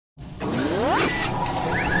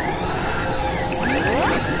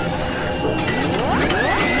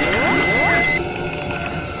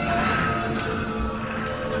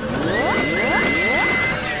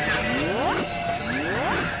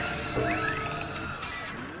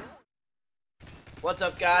What's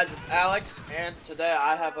up, guys? It's Alex, and today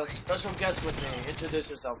I have a special guest with me.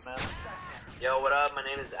 Introduce yourself, man. Yo, what up? My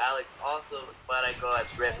name is Alex also, but I go as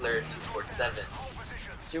Riddler247.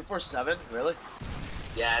 247? Really?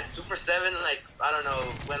 Yeah, 247, like, I don't know,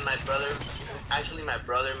 when my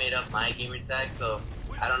brother made up my gamer tag, so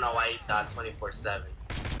I don't know why he thought 24/7.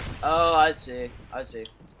 Oh, I see.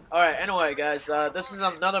 Alright, anyway, guys, this is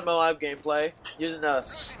another MOAB gameplay using a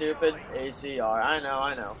stupid ACR. I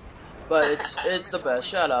know. But it's the best.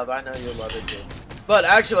 Shut up. I know you love it too. But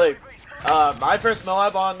actually, my first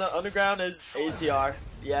MOAB on the Underground is ACR.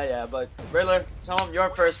 Yeah, but Riddler, tell them your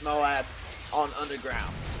first MOAB on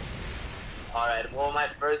Underground. Alright, well, my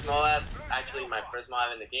first MOAB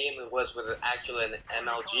in the game, it was with actually an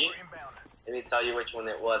MLG. Let me tell you which one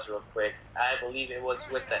it was real quick. I believe it was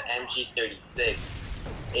with the MG36.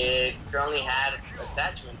 It currently had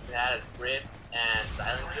attachments. It had a grip and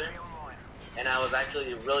silencer. And I was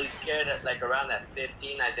actually really scared at, like, around that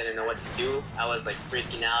 15. I didn't know what to do. I was like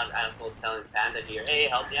freaking out. I was telling Panda here, hey,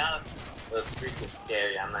 help me out. It was freaking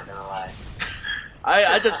scary, I'm not gonna lie.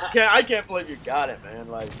 I can't believe you got it, man.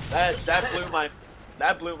 Like that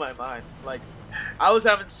blew my mind. Like, I was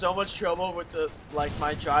having so much trouble with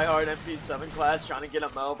my tryhard MP7 class trying to get a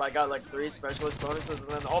MOAB. I got like 3 specialist bonuses,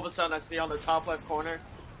 and then all of a sudden I see on the top left corner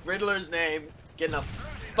Riddler's name getting a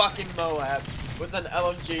fucking MOAB with an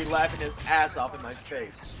LMG laughing his ass off in my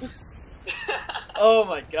face. Oh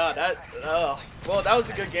my god, well, that was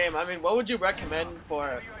a good game. I mean, what would you recommend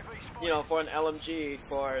for, for an LMG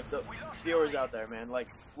for the viewers out there, man? Like,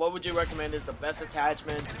 what would you recommend is the best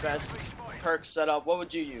attachment, best perk setup? What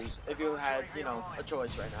would you use if you had, a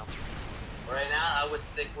choice right now? Right now, I would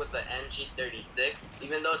stick with the MG36,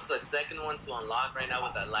 even though it's the second one to unlock right now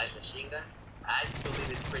with that light machine gun. I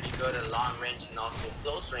believe it's pretty good at long range and also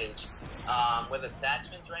close range. With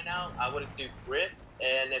attachments right now, I would do grip,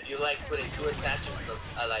 and if you like putting 2 attachments,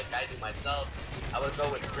 like I do myself, I would go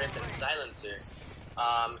with grip and silencer.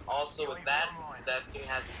 Also with that thing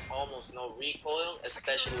has almost no recoil,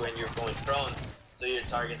 especially when you're going prone, so your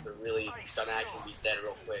targets are really gonna actually be dead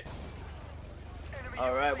real quick.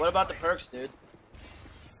 Alright, what about the perks, dude?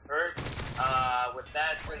 Perks, with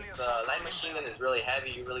that, since the light machine gun is really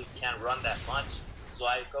heavy, you really can't run that much, so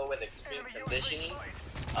I go with extreme conditioning.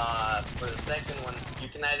 For the second one, you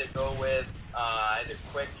can either go with either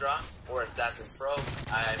quick draw or assassin pro.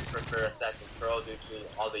 I prefer assassin pro due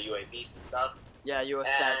to all the UAVs and stuff. Yeah, you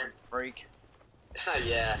assassin freak.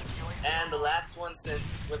 Yeah, and the last one, since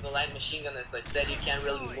with the light machine gun, as I said, you can't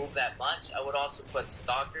really move that much, I would also put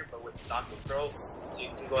Stalker, but with Stalker Pro, so you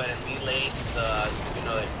can go ahead and relay the,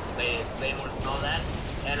 claymores and all that,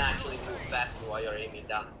 and actually move faster while you're aiming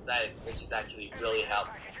down the sight, which is actually really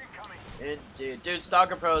helpful. Dude,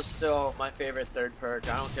 Stalker Pro is still my favorite third perk.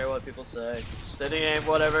 I don't care what people say. Steady aim,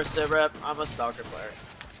 whatever, sit rep, I'm a Stalker player.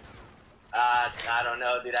 I don't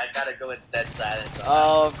know, dude. I gotta go with Dead Silence.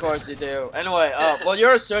 Oh, of course you do. Anyway, well,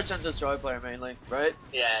 you're a search and destroy player mainly, right?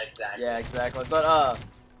 Yeah, exactly. Yeah, exactly. But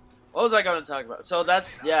what was I going to talk about? So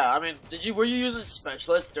that's I mean, were you using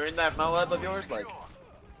specialist during that MOAB of yours, like?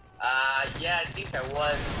 Yeah, I think I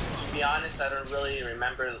was. To be honest, I don't really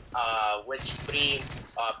remember which 3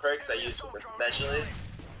 perks I used with the specialist.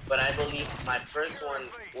 But I believe my first one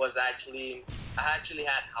was I actually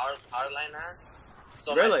had hardliner.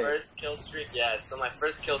 So really? My first kill streak,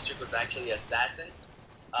 was actually Assassin.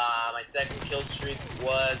 My second kill streak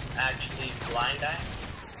was actually Blind Eye.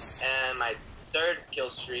 And my third kill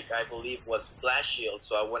streak, I believe, was Flash Shield,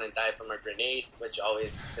 so I wouldn't die from a grenade, which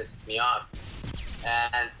always pisses me off.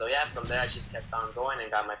 And so yeah, from there I just kept on going and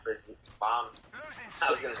got my first bomb. I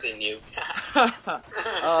was gonna say nuke.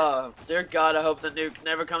 Oh, dear God, I hope the nuke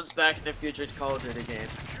never comes back in the future Call of Duty game.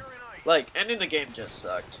 Like, ending the game just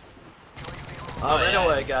sucked.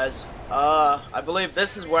 Anyway, guys, I believe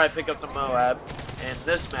this is where I pick up the MOAB, and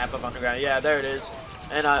this map of Underground. Yeah, there it is.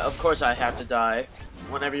 And of course I have to die.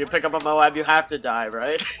 Whenever you pick up a MOAB, you have to die,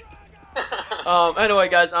 right? Anyway,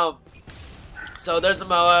 guys, so there's the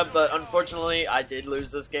MOAB, but unfortunately I did lose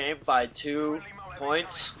this game by 2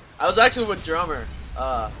 points. I was actually with Drummer.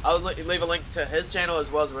 I'll leave a link to his channel as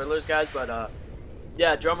well as Riddler's, guys, but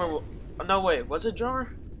yeah, Drummer. No, wait, was it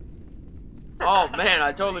Drummer? Oh man,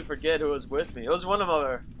 I totally forget who was with me. It was one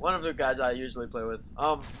of the guys I usually play with.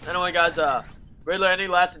 Anyway, guys, Riddler, any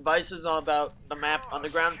last advices about the map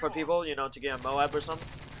Underground for people, to get a MOAB or something?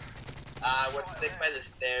 I would stick by the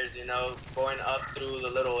stairs, going up through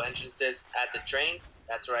the little entrances at the trains.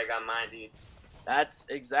 That's where I got mine, dude. That's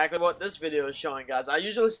exactly what this video is showing, guys. I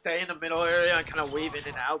usually stay in the middle area and kind of weave in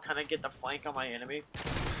and out, kind of get the flank on my enemy.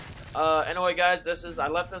 Anyway, guys, I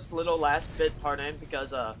left this little last bit part in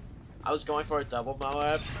because I was going for a double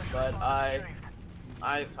MOAB, but I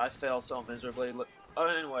I fail so miserably. Oh,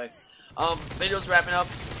 anyway, video's wrapping up.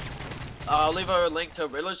 I'll leave a link to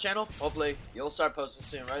Riddler's channel. Hopefully, you'll start posting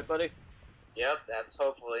soon, right, buddy? Yep, that's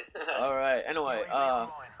hopefully. Alright, anyway,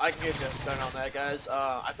 I can get you started on that, guys.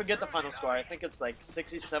 I forget the final score. I think it's like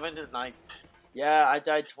 67 and yeah, I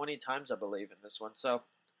died 20 times, I believe, in this one. So,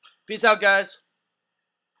 peace out, guys.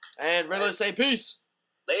 And Riddler, say peace.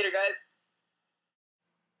 Later, guys.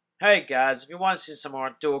 Hey, guys, if you want to see some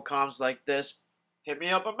more dual comms like this, hit me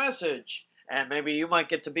up a message. And maybe you might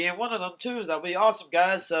get to be in one of them, too. That'll be awesome,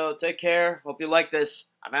 guys. So, take care. Hope you like this.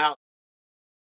 I'm out.